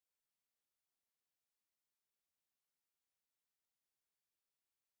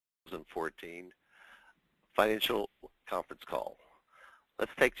2014 financial conference call.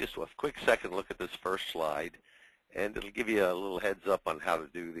 Let's take just a quick second look at this first slide, and it'll give you a little heads up on how to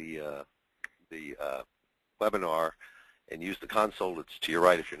do the webinar and use the console that's to your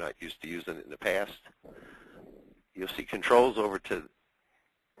right if you're not used to using it in the past. You'll see controls over to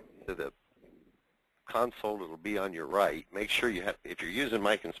the console. It'll be on your right. Make sure you have, if you're using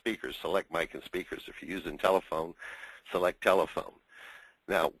mic and speakers, select mic and speakers. If you're using telephone, select telephone.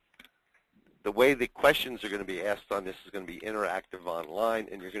 Now, the way the questions are going to be asked on this is going to be interactive online,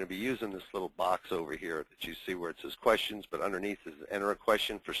 and you're going to be using this little box over here that you see where it says questions, but underneath is enter a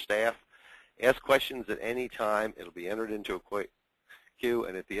question for staff. Ask questions at any time. It'll be entered into a queue,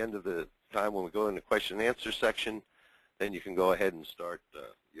 and at the end of the time when we go in the question and answer section, then you can go ahead and start.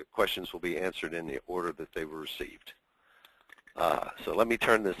 Your questions will be answered in the order that they were received. So let me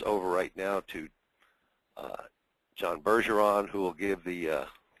turn this over right now to John Bergeron, who will give the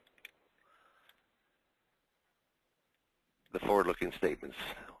forward-looking statements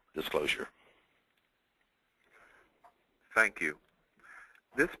disclosure. Thank you.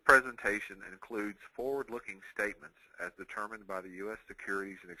 This presentation includes forward-looking statements as determined by the U.S.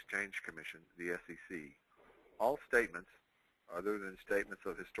 Securities and Exchange Commission, the SEC. All statements, other than statements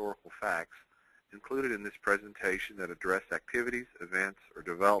of historical facts, included in this presentation that address activities, events, or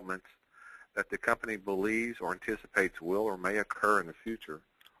developments that the company believes or anticipates will or may occur in the future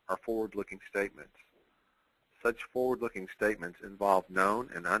are forward-looking statements. Such forward-looking statements involve known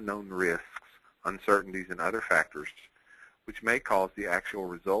and unknown risks, uncertainties, and other factors which may cause the actual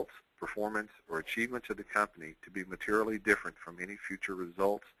results, performance, or achievements of the company to be materially different from any future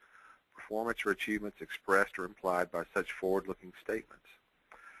results, performance, or achievements expressed or implied by such forward-looking statements.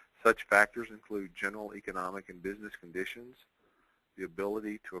 Such factors include general economic and business conditions, the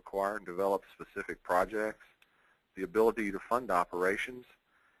ability to acquire and develop specific projects, the ability to fund operations,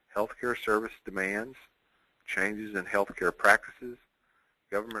 healthcare service demands, changes in healthcare practices,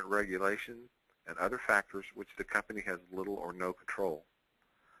 government regulation, and other factors which the company has little or no control.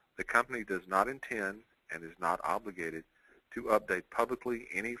 The company does not intend and is not obligated to update publicly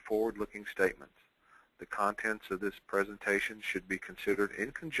any forward-looking statements. The contents of this presentation should be considered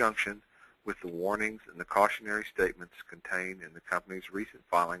in conjunction with the warnings and the cautionary statements contained in the company's recent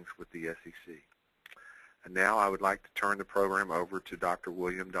filings with the SEC. And now I would like to turn the program over to Dr.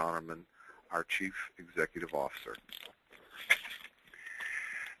 William Donovan, our Chief Executive Officer.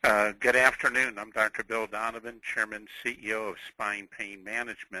 Good afternoon. I'm Dr. Bill Donovan, Chairman, CEO of Spine Pain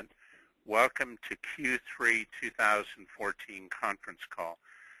Management. Welcome to Q3 2014 conference call.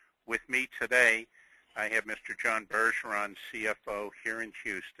 With me today, I have Mr. John Bergeron, CFO here in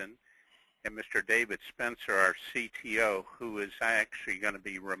Houston, and Mr. David Spencer, our CTO, who is actually going to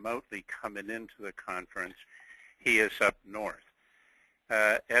be remotely coming into the conference. He is up north.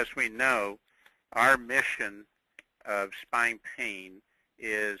 As we know, our mission of Spine Pain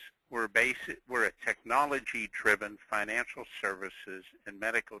is we're a technology-driven financial services and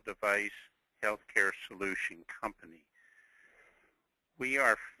medical device healthcare solution company. We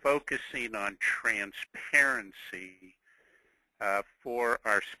are focusing on transparency for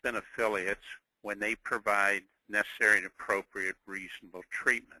our spin affiliates when they provide necessary and appropriate reasonable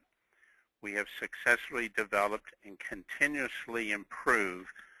treatment. We have successfully developed and continuously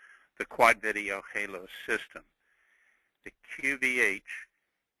improved the Quad Video Halo system. The QVH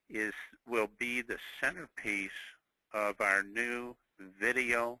will be the centerpiece of our new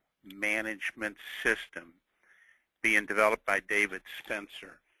video management system being developed by David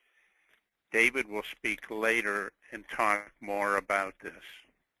Spencer. David will speak later and talk more about this.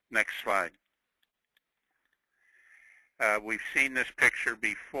 Next slide. We've seen this picture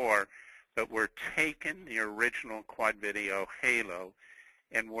before, but we're taking the original Quad Video Halo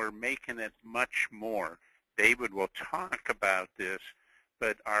and we're making it much more. David will talk about this,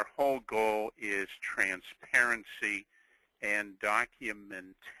 but our whole goal is transparency and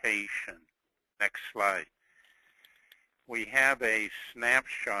documentation. Next slide. We have a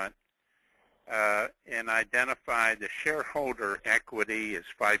snapshot and identify the shareholder equity is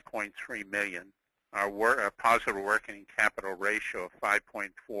 $5.3 million. Our positive working capital ratio of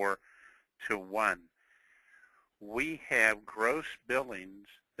 5.4 to 1. We have gross billings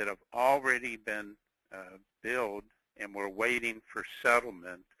that have already been billed and we're waiting for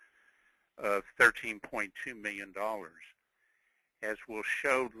settlement of $13.2 million. As we'll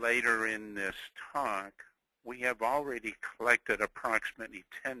show later in this talk, we have already collected approximately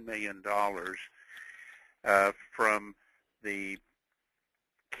 $10 million from the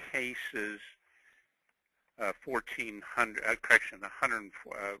cases,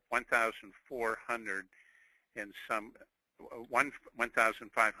 1,400 and some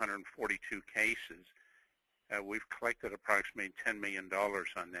 1,542 cases. We've collected approximately $10 million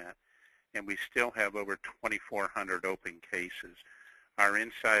on that, and we still have over 2,400 open cases. Our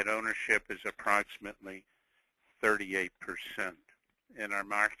inside ownership is approximately 38%, and our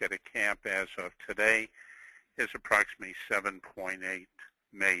market cap as of today is approximately 7.8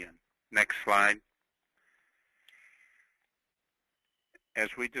 million. Next slide. As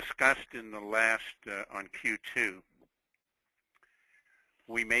we discussed in the last, on Q2,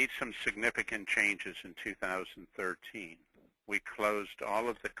 we made some significant changes in 2013. We closed all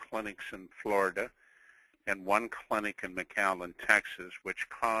of the clinics in Florida and one clinic in McAllen, Texas, which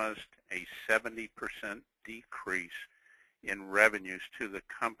caused a 70% decrease in revenues to the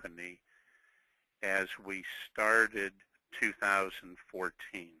company as we started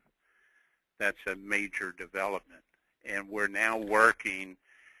 2014. That's a major development. And we're now working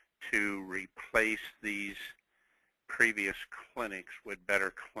to replace these previous clinics with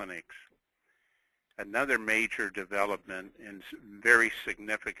better clinics. Another major development, and very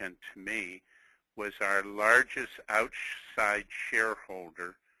significant to me, was our largest outside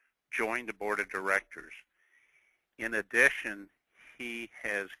shareholder joined the board of directors. In addition, he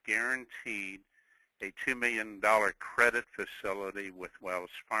has guaranteed a $2 million credit facility with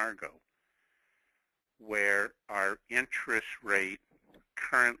Wells Fargo, where our interest rate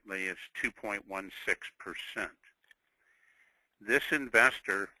currently is 2.16%. This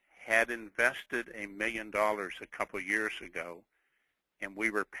investor had invested $1 million a couple years ago, and we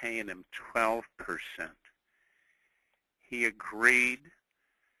were paying him 12%. He agreed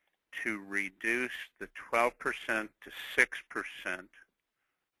to reduce the 12% to 6%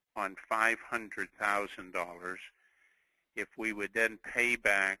 on $500,000 if we would then pay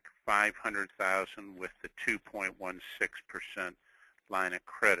back $500,000 with the 2.16% line of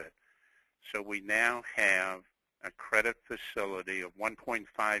credit. So we now have a credit facility of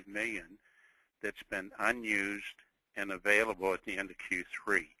 $1.5 million that's been unused and available at the end of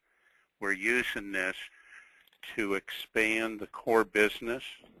Q3. We're using this to expand the core business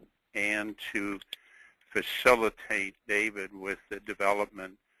and to facilitate David with the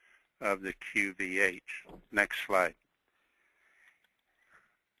development of the QVH. Next slide.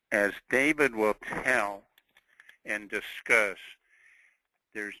 As David will tell and discuss,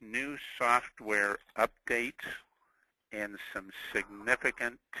 there's new software updates and some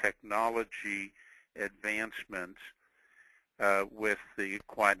significant technology advancements with the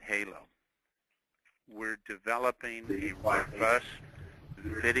Quad Halo. We're developing a robust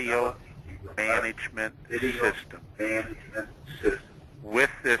video management system.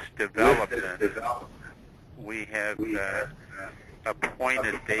 With this development, we have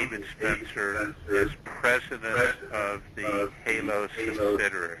appointed David Spencer as president of the Halo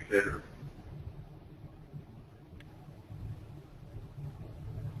Subsidiary.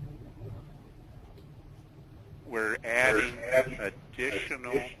 We're adding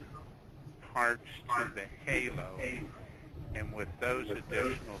additional parts to the Halo, and with those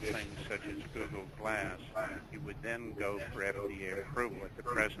additional things such as Google Glass, it would then go for FDA approval. At the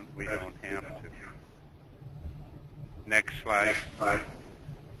present, we don't have to. Next slide.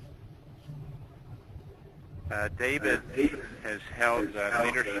 David has held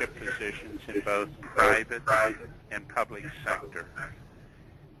leadership positions in both private and public sector,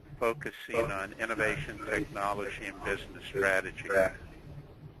 focusing on innovation, technology, and business strategy.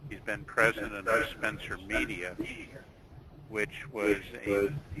 He's been president of Spencer Media, which was a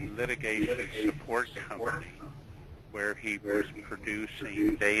litigation support company where he was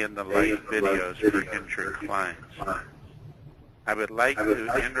producing day-in-the-life videos for injured clients. I would like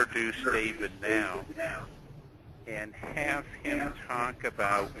to introduce David now and have him talk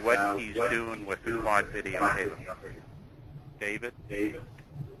about what he's doing with the Quad Video Halo. David?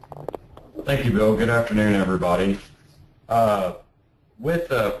 Thank you, Bill. Good afternoon, everybody.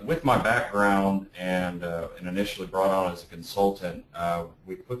 With my background and initially brought on as a consultant,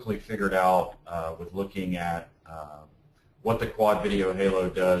 we quickly figured out with looking at what the Quad Video Halo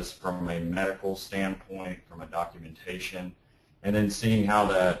does from a medical standpoint, from a documentation, and then seeing how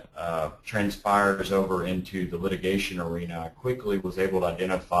that transpires over into the litigation arena. I quickly was able to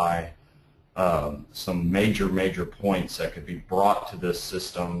identify some major points that could be brought to this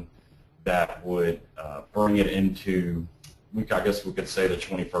system that would bring it into, I guess we could say, the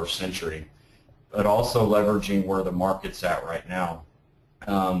 21st century, but also leveraging where the market's at right now.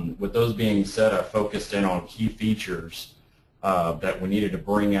 With those being said, I focused in on key features that we needed to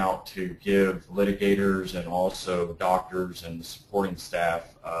bring out to give litigators and also doctors and the supporting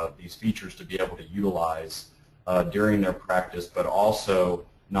staff these features to be able to utilize during their practice, but also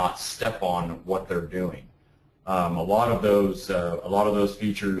not step on what they're doing. A lot of those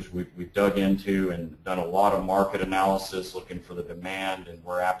features we've dug into and done a lot of market analysis, looking for the demand and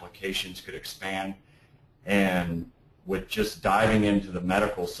where applications could expand. And with just diving into the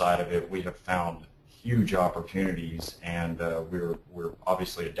medical side of it, we have found huge opportunities, and we're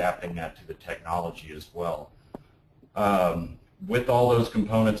obviously adapting that to the technology as well. With all those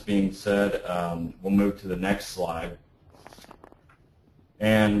components being said, we'll move to the next slide.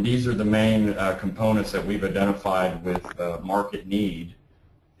 And these are the main components that we've identified with market need.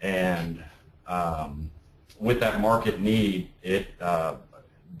 And with that market need,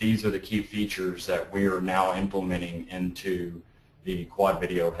 these are the key features that we are now implementing into the Quad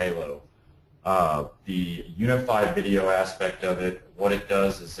Video Halo. The unified video aspect of it, what it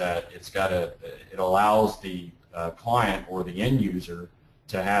does is that it allows the client or the end user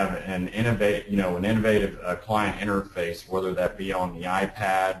to have an innovative client interface, whether that be on the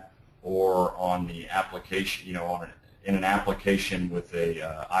iPad or on the application, in an application with a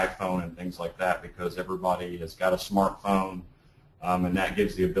iPhone and things like that, because everybody has got a smartphone, and that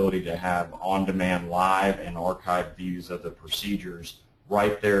gives the ability to have on-demand live and archived views of the procedures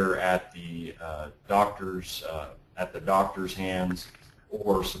right there at the doctor's hands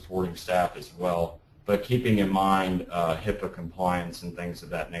or supporting staff as well. But keeping in mind HIPAA compliance and things of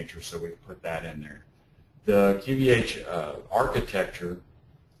that nature, so we've put that in there. The QVH architecture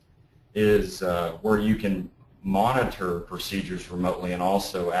is where you can monitor procedures remotely and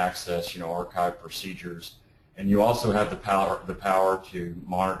also access, archive procedures. And you also have the power to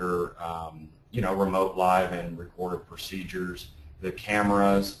monitor, remote live and recorded procedures. The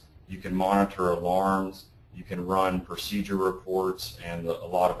cameras, you can monitor alarms, you can run procedure reports, and a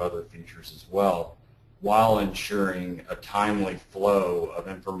lot of other features as well, while ensuring a timely flow of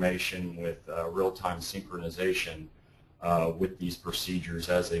information with real-time synchronization with these procedures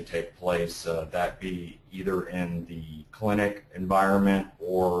as they take place, that be either in the clinic environment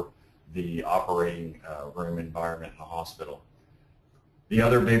or the operating room environment in the hospital. The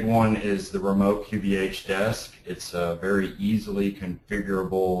other big one is the remote QVH desk. It's a very easily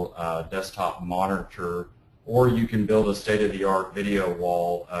configurable desktop monitor, or you can build a state-of-the-art video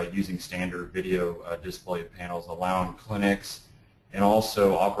wall using standard video display panels, allowing clinics and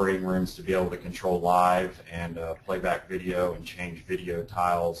also operating rooms to be able to control live and playback video and change video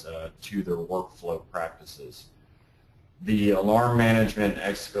tiles to their workflow practices. The alarm management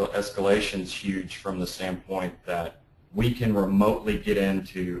escalation is huge from the standpoint that we can remotely get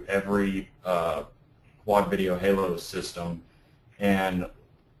into every Quad Video Halo system and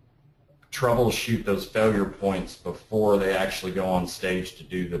troubleshoot those failure points before they actually go on stage to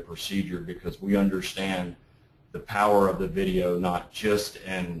do the procedure, because we understand the power of the video, not just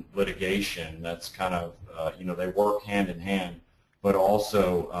in litigation. That's kind of, they work hand in hand, but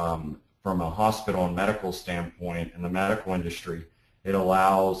also from a hospital and medical standpoint in the medical industry, it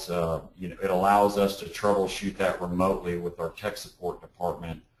allows, it allows us to troubleshoot that remotely with our tech support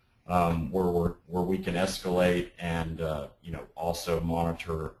department, where we can escalate and, also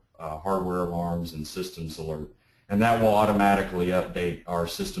monitor hardware alarms and systems alert. And that will automatically update our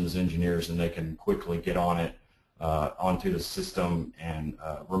systems engineers, and they can quickly get on it, onto the system and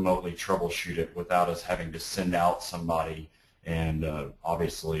remotely troubleshoot it without us having to send out somebody, and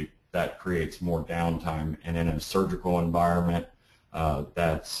obviously that creates more downtime. And in a surgical environment,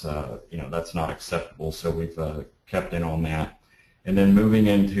 that's not acceptable, so we've kept in on that. And then moving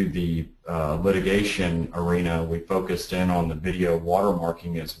into the litigation arena, we focused in on the video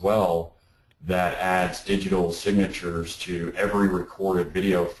watermarking as well, that adds digital signatures to every recorded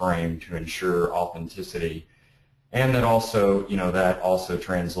video frame to ensure authenticity, and that also,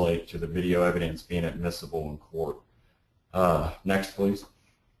 translates to the video evidence being admissible in court. Next, please.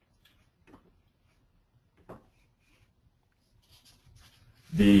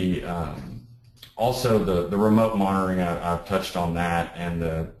 Also the remote monitoring, I've touched on that, and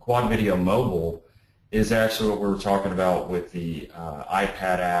the Quad Video Mobile is actually what we were talking about with the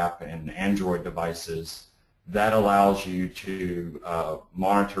iPad app and Android devices. That allows you to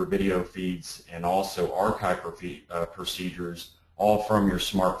monitor video feeds and also archive procedures all from your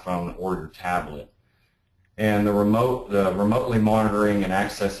smartphone or your tablet. And the remotely monitoring and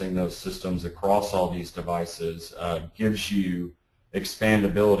accessing those systems across all these devices gives you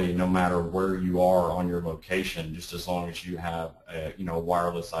expandability no matter where you are on your location, just as long as you have a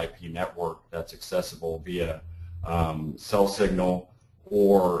wireless IP network that's accessible via cell signal,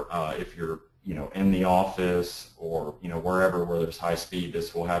 or if you're in the office or wherever where there's high speed,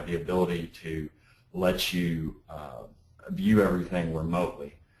 this will have the ability to let you view everything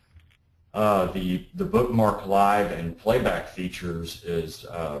remotely. The bookmark live and playback features is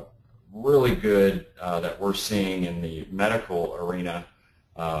really good that we're seeing in the medical arena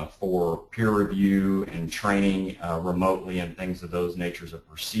for peer review and training remotely and things of those natures of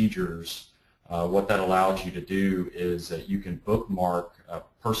procedures. What that allows you to do is that you can bookmark,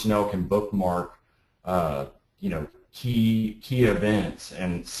 personnel can bookmark, key events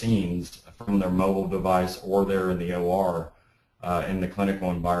and scenes from their mobile device or they're in the OR in the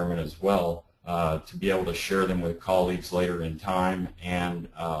clinical environment as well, to be able to share them with colleagues later in time and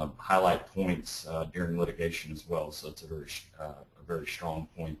highlight points during litigation as well. So it's a very strong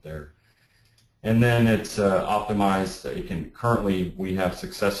point there. And then it's optimized. Currently we have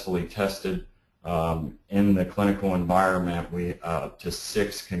successfully tested in the clinical environment up to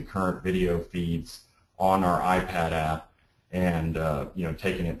 6 concurrent video feeds on our iPad app, and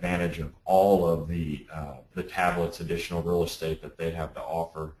taking advantage of all of the tablets' additional real estate that they have to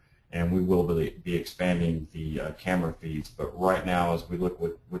offer. And we will be expanding the camera feeds. But right now, as we look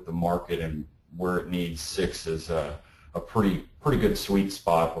with the market and where it needs, 6 is a pretty good sweet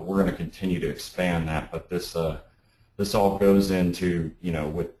spot. But we're going to continue to expand that. But this all goes into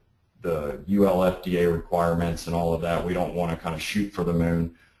with the UL-FDA requirements and all of that. We don't want to kind of shoot for the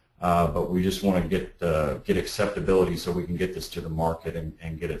moon. But we just want to get acceptability so we can get this to the market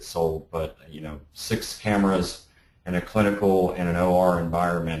and get it sold. But 6 cameras in a clinical and an OR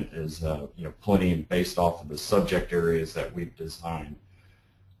environment is plenty based off of the subject areas that we've designed.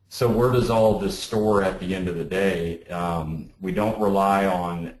 So where does all of this store at the end of the day? We don't rely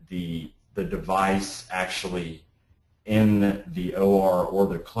on the device actually in the OR or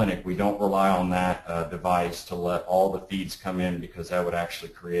the clinic. We don't rely on that device to let all the feeds come in, because that would actually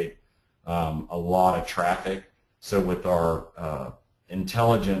create a lot of traffic. So with our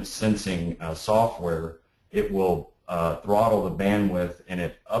intelligent sensing software, it will throttle the bandwidth and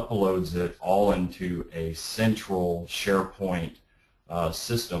it uploads it all into a central SharePoint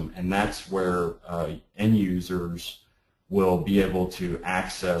system, and that's where end users will be able to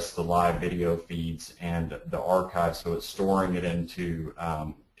access the live video feeds and the archive. So it's storing it into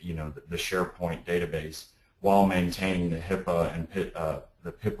the SharePoint database while maintaining the HIPAA and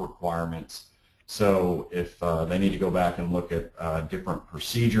the PIP requirements. So if they need to go back and look at different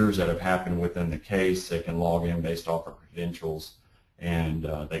procedures that have happened within the case, they can log in based off of credentials, and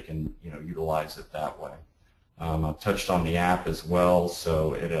they can utilize it that way. I've touched on the app as well,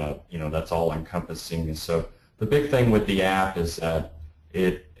 so it that's all encompassing. And so the big thing with the app is that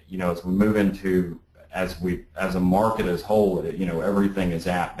as we move into as a market as whole, everything is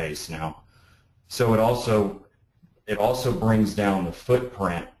app based now. So it also brings down the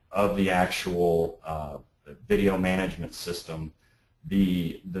footprint of the actual video management system.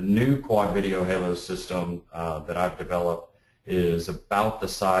 The new Quad Video Halo system that I've developed is about the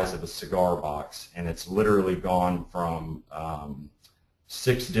size of a cigar box, and it's literally gone from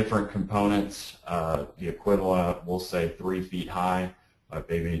 6 different components, the equivalent, we'll say 3 feet high,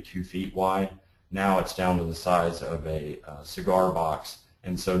 maybe 2 feet wide. Now it's down to the size of a cigar box.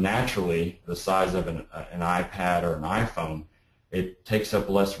 And so naturally, the size of an iPad or an iPhone, it takes up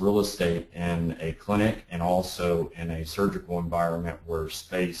less real estate in a clinic and also in a surgical environment where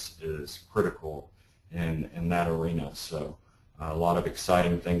space is critical in that arena. So a lot of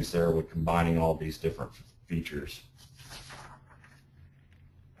exciting things there with combining all these different features.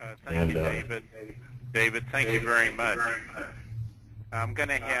 Thank you, David. David, thank you very much. I'm going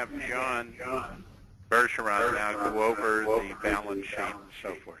to have John Bergeron now go over the balance sheet and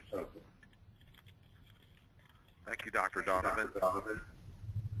so forth. Thank you, Dr. Donovan.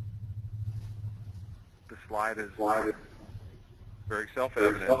 The slide is very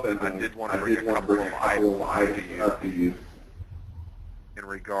self-evident. I did want to bring a couple of items to you in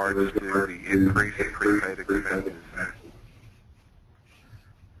regards to the increase in prepaid expenses.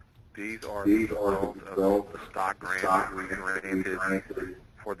 These are the result of the stock grant that we granted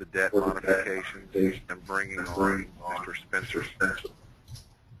for the debt modifications and bringing on Mr. Spencer.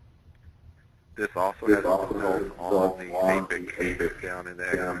 This also has a result on the APIC case down in the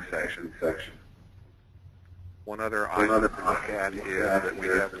equity section. One other item to look at is that we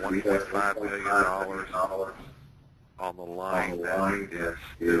have $1.5 million on the line that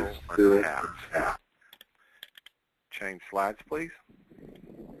is still untapped. Change slides, please.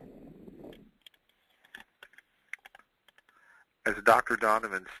 As Dr.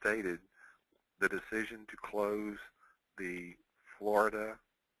 Donovan stated, the decision to close the Florida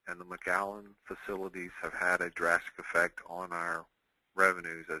and the McAllen facilities have had a drastic effect on our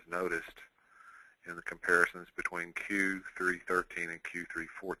revenues, as noticed in the comparisons between Q3-13 and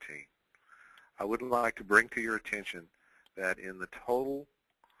Q3-14. I would like to bring to your attention that in the total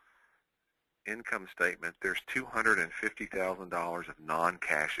income statement, there's $250,000 of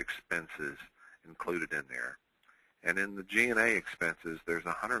non-cash expenses included in there. And in the G&A expenses, there's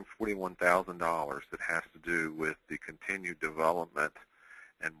 $141,000 that has to do with the continued development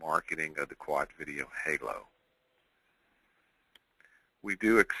and marketing of the Quad Video Halo. We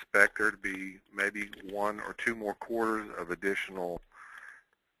do expect there to be maybe 1 or 2 more quarters of additional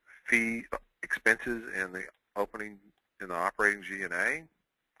fee expenses in the operating G&A,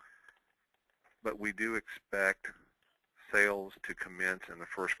 but we do expect sales to commence in the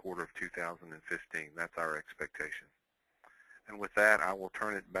first quarter of 2015. That's our expectation. And with that, I will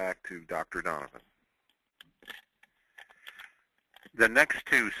turn it back to Dr. Donovan. The next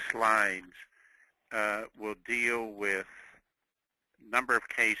 2 slides will deal with number of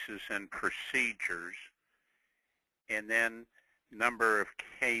cases and procedures, and then number of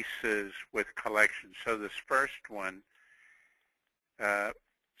cases with collections. So this first one,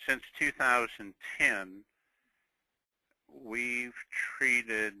 since 2010, we've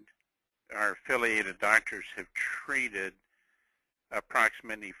treated, our affiliated doctors have treated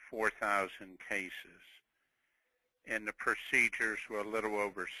approximately 4,000 cases, and the procedures were a little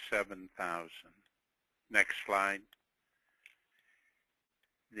over 7,000. Next slide.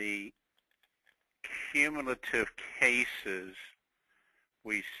 The cumulative cases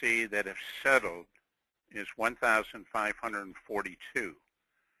we see that have settled is 1,542.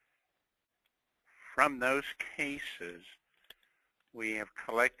 From those cases, we have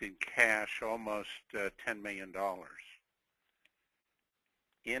collected cash almost $10 million.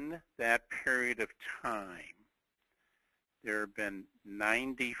 In that period of time, there have been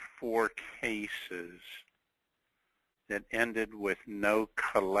 94 cases that ended with no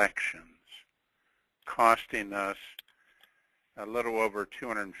collections, costing us a little over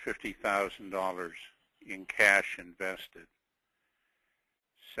 $250,000 in cash invested.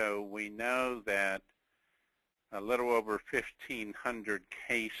 So we know that a little over 1,500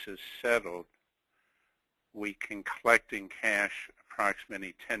 cases settled, we can collect in cash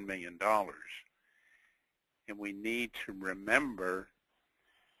approximately $10 million. And we need to remember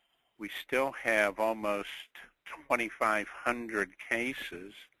we still have almost 2,500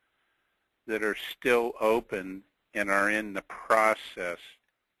 cases that are still open and are in the process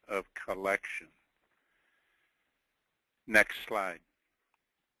of collection. Next slide.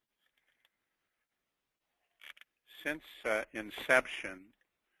 Since inception,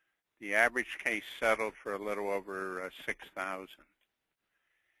 the average case settled for a little over 6,000.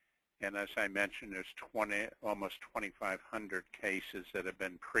 And as I mentioned, there's almost 2,500 cases that have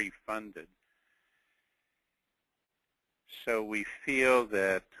been pre-funded. So we feel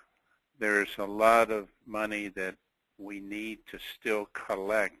that there's a lot of money that we need to still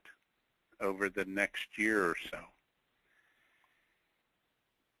collect over the next year or so.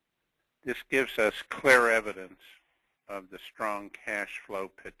 This gives us clear evidence of the strong cash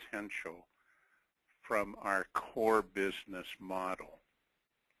flow potential from our core business model.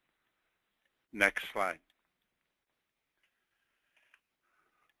 Next slide.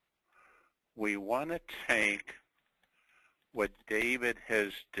 We want to take what David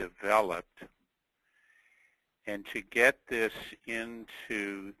has developed and to get this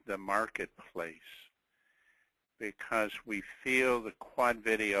into the marketplace, because we feel the Quad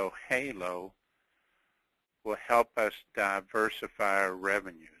Video Halo will help us diversify our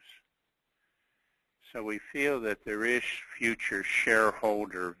revenues. So we feel that there is future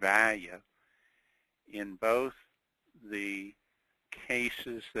shareholder value in both the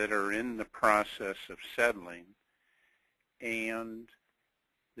cases that are in the process of settling and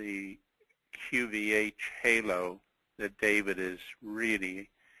the QVH Halo that David is really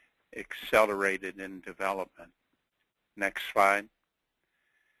accelerated in development. Next slide.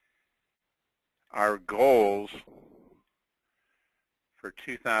 Our goals for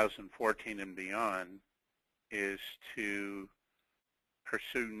 2014 and beyond is to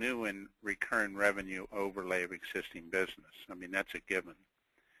pursue new and recurring revenue overlay of existing business. I mean, that's a given.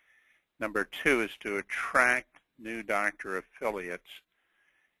 Number 2 is to attract new doctor affiliates,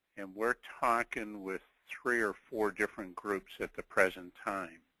 and we're talking with 3 or 4 different groups at the present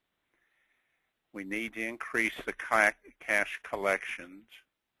time. We need to increase the cash collections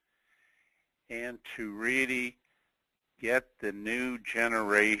and to really get the new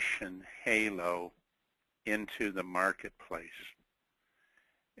generation Halo into the marketplace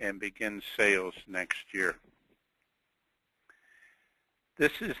and begin sales next year.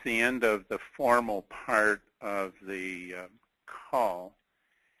 This is the end of the formal part of the call,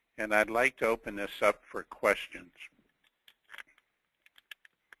 and I'd like to open this up for questions.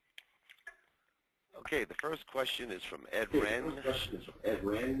 Okay, the first question is from Ed Wren.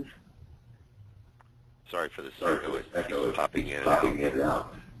 Sorry for the echo. It keeps popping in and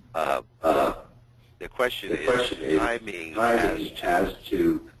out. The question is timing as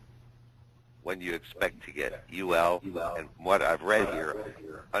to when you expect to get UL and what I've read here,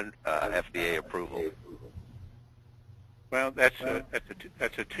 FDA approval. Well, that's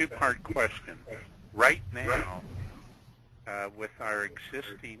a two-part question. Right now, with our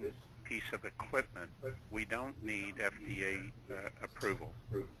existing piece of equipment, we don't need FDA approval.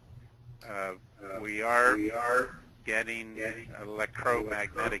 We are getting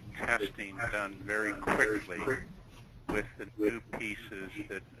electromagnetic testing done very quickly with the new pieces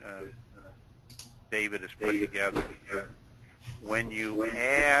that David has put together. When you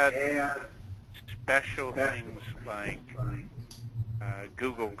add special things like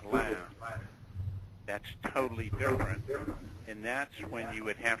Google Glass, that's totally different, and that's when you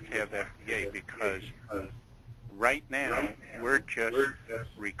would have to have FDA, because right now we're just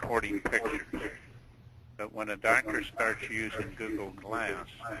recording pictures. But when a doctor starts using Google Glass,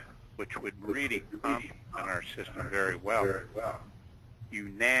 which would really complement our system very well, you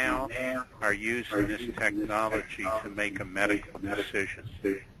now are using this technology to make a medical decision.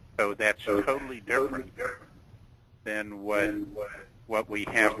 So that's totally different than what we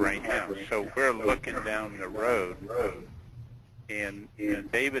have right now. So we're looking down the road, and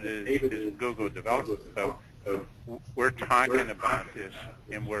David is Google developer, so we're talking about this,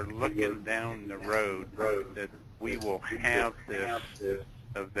 and we're looking down the road that we will have this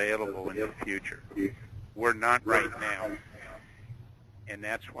available in the future. We're not right now, and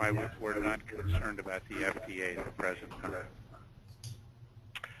that's why we're not concerned about the FDA at the present time.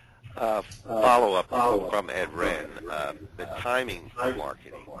 Follow-up from Ed Wren. The timing for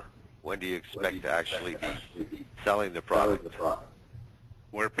marketing. When do you expect to actually be selling the product?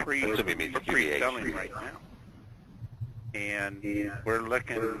 We're pre-selling right now. And we're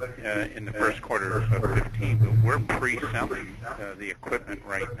looking in the first quarter of 15, but we're pre-selling the equipment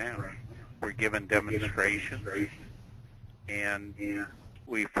right now. We're giving demonstrations, and you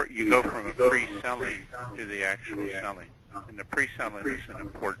go from a pre-selling to the actual selling. And the pre-selling is an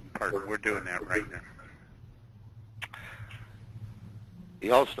important part. We're doing that right now.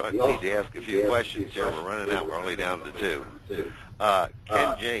 You also need to ask a few questions here. We're running out. We're only down to two.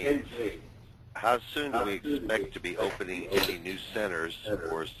 Ken James, how soon do we expect to be opening any new centers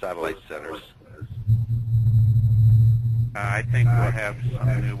or satellite centers? I think we'll have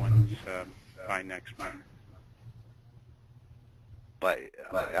some new ones by next month. I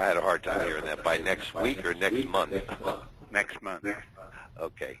had a hard time hearing that. By next week or next month? Next month.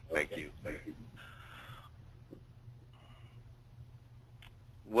 Okay, thank you.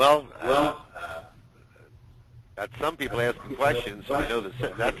 Well, got some people asking questions. We know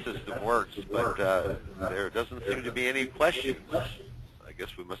that system works, but there doesn't seem to be any questions. I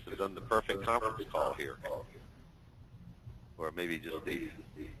guess we must have done the perfect conference call here. Or maybe just the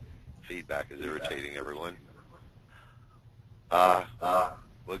feedback is irritating everyone.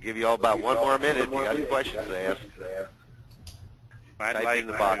 We'll give you all about one more minute if you got any questions to ask. Type in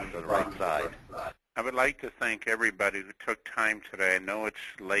the box on the right side. I would like to thank everybody who took time today. I know it's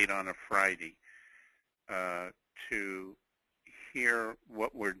late on a Friday to hear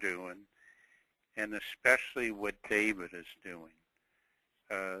what we're doing, and especially what David is doing.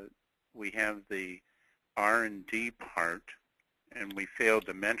 We have the R&D part, and we failed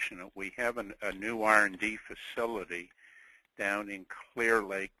to mention it. We have a new R&D facility down in Clear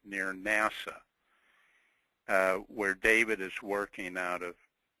Lake near NASA, where David is working out of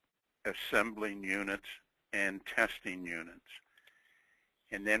assembling units and testing units.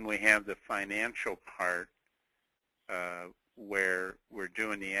 And then we have the financial part where we're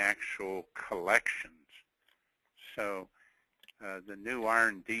doing the actual collections. So the new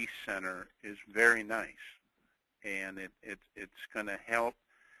R&D center is very nice, and it's going to help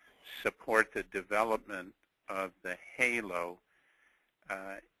support the development of the Halo,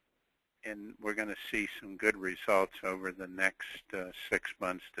 and we're going to see some good results over the next 6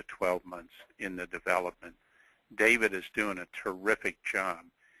 months to 12 months in the development. David is doing a terrific job.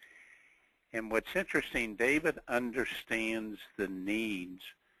 And what's interesting, David understands the needs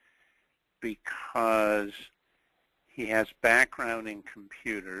because he has background in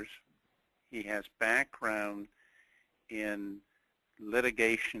computers. He has background in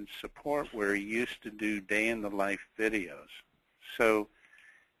litigation support where he used to do day-in-the-life videos. So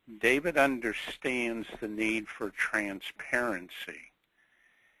David understands the need for transparency.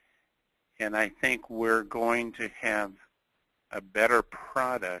 And I think we're going to have a better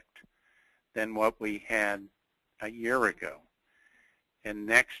product than what we had a year ago. And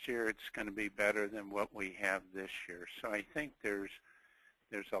next year it's going to be better than what we have this year. So I think there's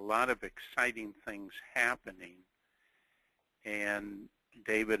There's a lot of exciting things happening, and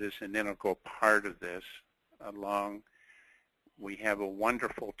David is an integral part of this. We have a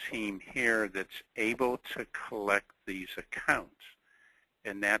wonderful team here that's able to collect these accounts,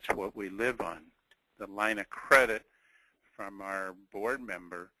 and that's what we live on. The line of credit from our board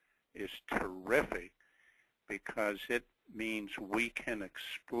member is terrific because it means we can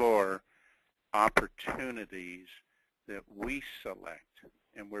explore opportunities that we select,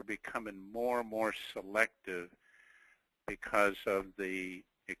 and we're becoming more and more selective because of the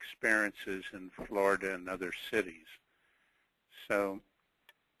experiences in Florida and other cities. So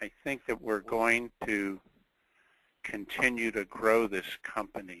I think that we're going to continue to grow this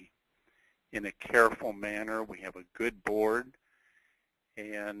company in a careful manner. We have a good board,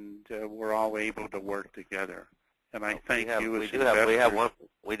 and we're all able to work together. And I thank you as investors.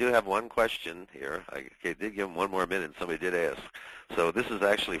 We do have one question here. I did give him one more minute. Somebody did ask. So this is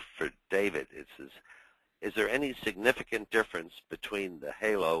actually for David. It says, is there any significant difference between the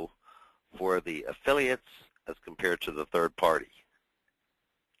Halo for the affiliates as compared to the third party?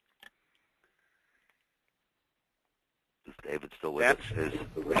 Is David still with us?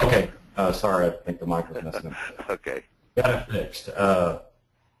 Okay. Sorry, I think the mic was messing up. Okay. Got it fixed.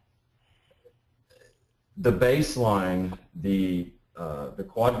 The baseline, the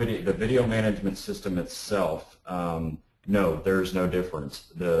quad video, the video management system itself, no, there's no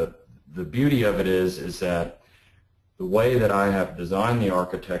difference. The beauty of it is that the way that I have designed the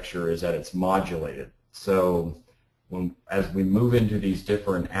architecture is that it's modulated. So as we move into these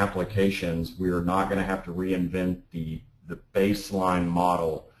different applications, we are not going to have to reinvent the baseline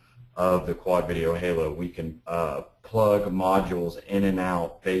model of the Quad Video Halo. We can plug modules in and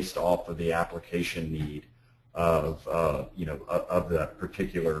out based off of the application need of of that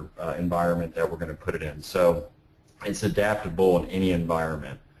particular environment that we're going to put it in. So it's adaptable in any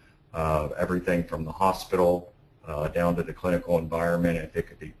environment. Everything from the hospital down to the clinical environment. If it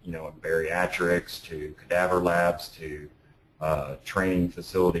could be, in bariatrics to cadaver labs to training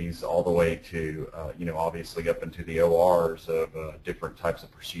facilities, all the way to, obviously up into the ORs of different types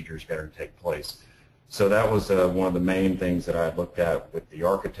of procedures that are to take place. So that was one of the main things that I looked at with the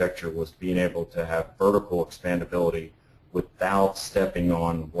architecture, was being able to have vertical expandability without stepping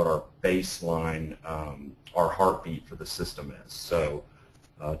on what our baseline, our heartbeat for the system is. So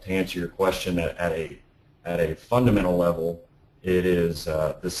to answer your question, at a fundamental level, it is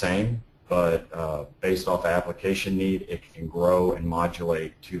the same, but based off application need, it can grow and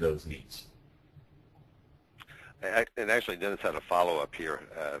modulate to those needs. And actually, Dennis had a follow-up here.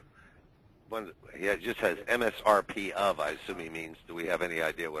 It just has MSRP of. I assume he means, do we have any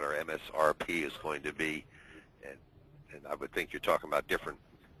idea what our MSRP is going to be? And I would think you're talking about different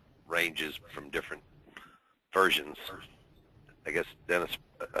ranges from different versions. I guess Dennis,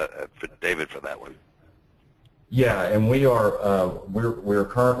 for David for that one. Yeah, and we're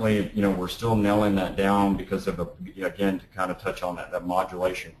currently, we're still nailing that down because of again, to kind of touch on that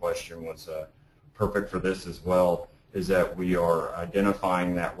modulation question was perfect for this as well, is that we are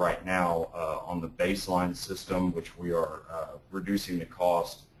identifying that right now on the baseline system, which we are reducing the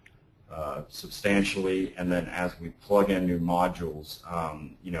cost substantially, and then as we plug in new modules,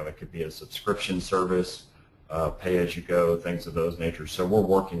 it could be a subscription service, pay-as-you-go, things of those nature. So we're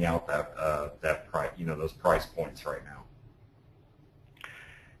working out that price, those price points right now.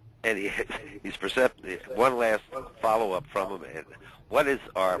 And he's perceptive. One last follow-up from him. And what is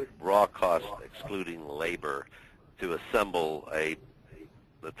our raw cost, excluding labor, to assemble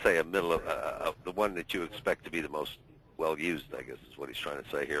let's say, a middle of the one that you expect to be the most well-used? I guess is what he's trying to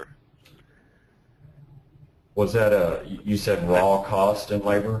say here. Was that you said raw cost and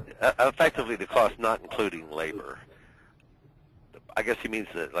labor? Effectively, the cost not including labor. I guess he means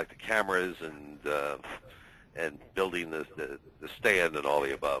that, like the cameras and building the stand and all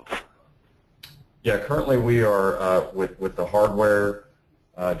the above. Yeah, currently we are with the hardware,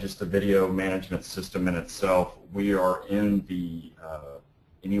 just the video management system in itself. We are in the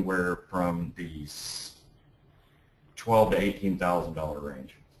anywhere from the $12,000 to $18,000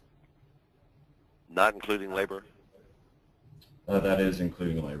 range. Not including labor? That is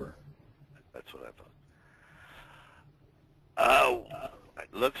including labor. That's what I thought.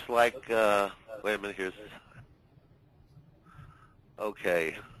 It looks like, wait a minute, here's,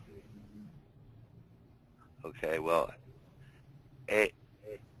 okay. Okay, well, hey,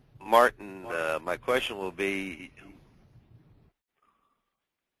 Martin, my question will be,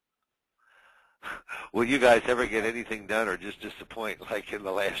 will you guys ever get anything done or just disappoint like in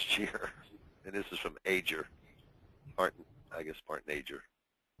the last year? And this is from Ager, Martin, I guess Martin Ager.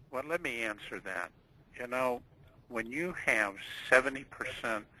 Well, let me answer that. when you have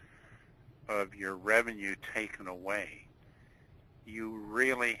 70% of your revenue taken away, you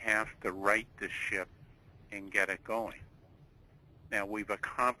really have to right the ship and get it going. Now, we've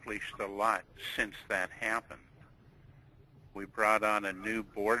accomplished a lot since that happened. We brought on a new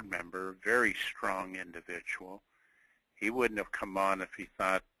board member, a very strong individual. He wouldn't have come on if he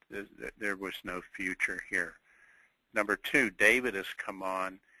thought there was no future here. Number two, David has come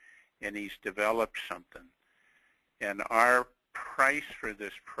on and he's developed something. And our price for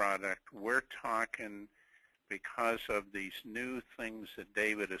this product, we're talking, because of these new things that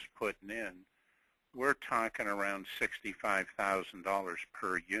David is putting in, we're talking around $65,000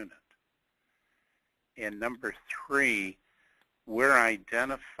 per unit. And number three, we're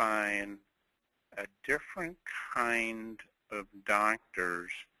identifying a different kind of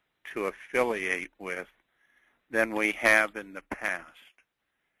doctors to affiliate with than we have in the past.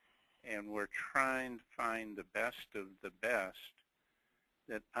 And we're trying to find the best of the best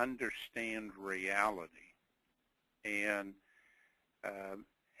that understand reality. And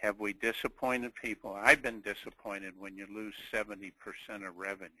have we disappointed people? I've been disappointed when you lose 70% of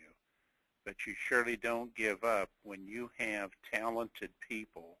revenue. But you surely don't give up when you have talented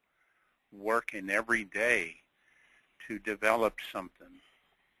people working every day to develop something.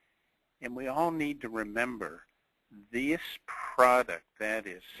 And we all need to remember this product, that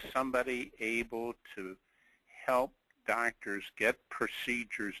is somebody able to help doctors get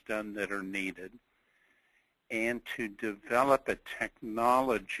procedures done that are needed, and to develop a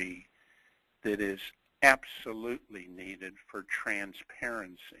technology that is absolutely needed for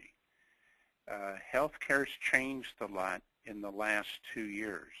transparency. Healthcare's changed a lot in the last 2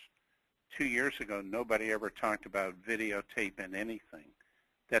 years. 2 years ago, nobody ever talked about videotaping anything.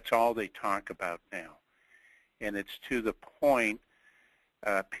 That's all they talk about now. And it's to the point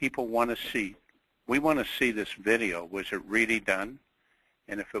people want to see. We want to see this video. Was it really done?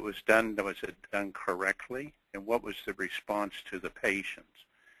 And if it was done, was it done correctly? And what was the response to the patients?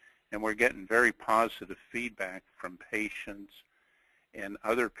 And we're getting very positive feedback from patients and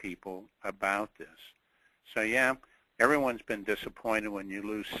other people about this. So yeah, everyone's been disappointed when you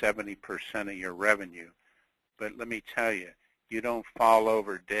lose 70% of your revenue. But let me tell you, you don't fall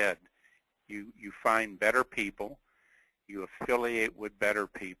over dead. You find better people, you affiliate with better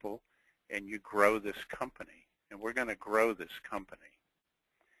people, and you grow this company. And we're going to grow this company.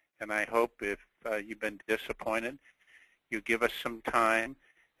 And I hope if you've been disappointed, you give us some time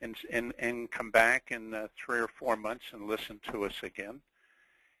and come back in 3 or 4 months and listen to us again.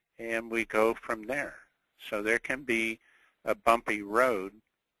 And we go from there. So there can be a bumpy road,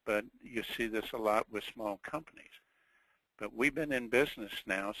 but you see this a lot with small companies. But we've been in business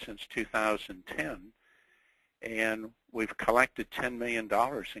now since 2010, and we've collected $10 million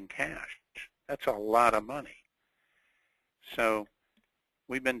in cash. That's a lot of money. So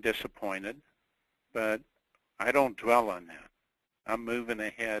we've been disappointed, but I don't dwell on that. I'm moving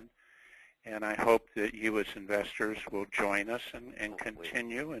ahead, and I hope that you as investors will join us and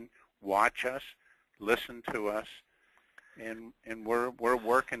continue and watch us, listen to us, and we're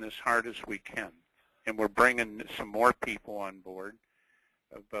working as hard as we can. And we're bringing some more people on board,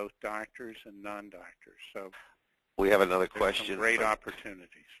 of both doctors and non-doctors. So we have another question. Some great opportunities.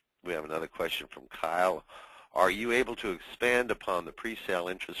 We have another question from Kyle. Are you able to expand upon the pre-sale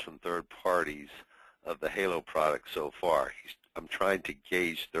interest from third parties of the Halo product so far? I'm trying to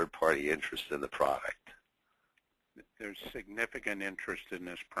gauge third-party interest in the product. There's significant interest in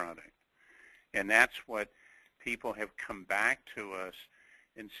this product. And that's what people have come back to us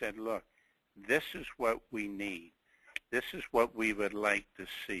and said, look, this is what we need. This is what we would like to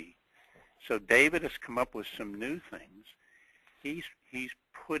see. So David has come up with some new things. He's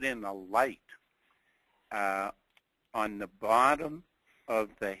put in a light on the bottom of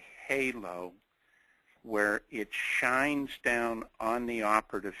the halo where it shines down on the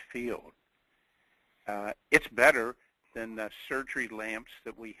operative field. It's better than the surgery lamps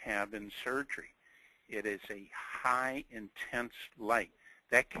that we have in surgery. It is a high intense light.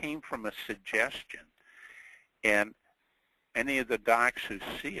 That came from a suggestion. And any of the docs who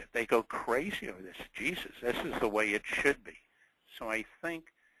see it, they go crazy over this. Jesus, this is the way it should be. So I think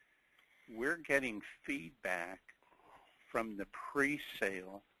we're getting feedback from the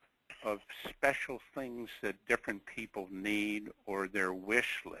pre-sale of special things that different people need or their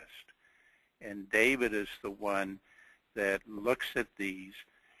wish list. And David is the one that looks at these,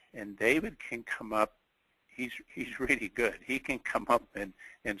 and David can come up, he's really good. He can come up and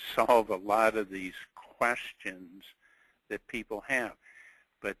solve a lot of these questions that people have.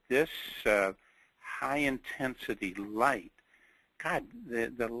 But this high-intensity light, God,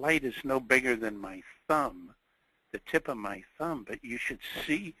 the light is no bigger than my thumb, the tip of my thumb, but you should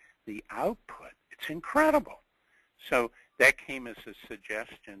see the output. It's incredible. So that came as a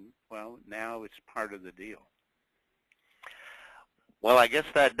suggestion. Well, now it's part of the deal. Well, I guess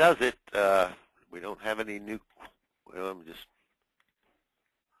that does it. We don't have any new, well, I'm just,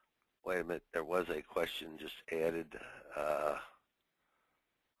 wait a minute, there was a question just added.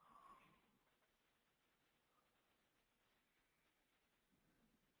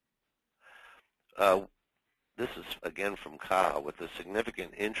 This is again from Kyle. With a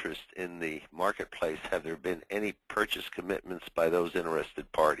significant interest in the marketplace, have there been any purchase commitments by those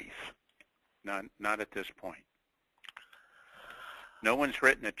interested parties? Not at this point. No one's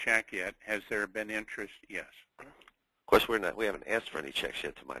written a check yet. Has there been interest? Yes. Of course, we haven't asked for any checks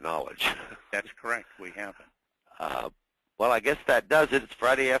yet, to my knowledge. That's correct. We haven't. Well, I guess that does it. It's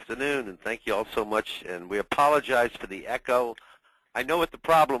Friday afternoon, and thank you all so much. And we apologize for the echo. I know what the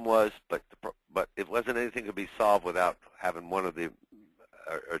problem was, but it wasn't anything to be solved without having one of the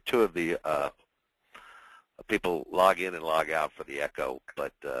or two of the people log in and log out for the echo.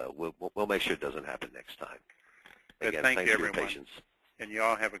 But we'll make sure it doesn't happen next time. Again, thank you, for your everyone. patience. And you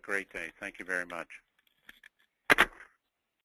all have a great day. Thank you very much.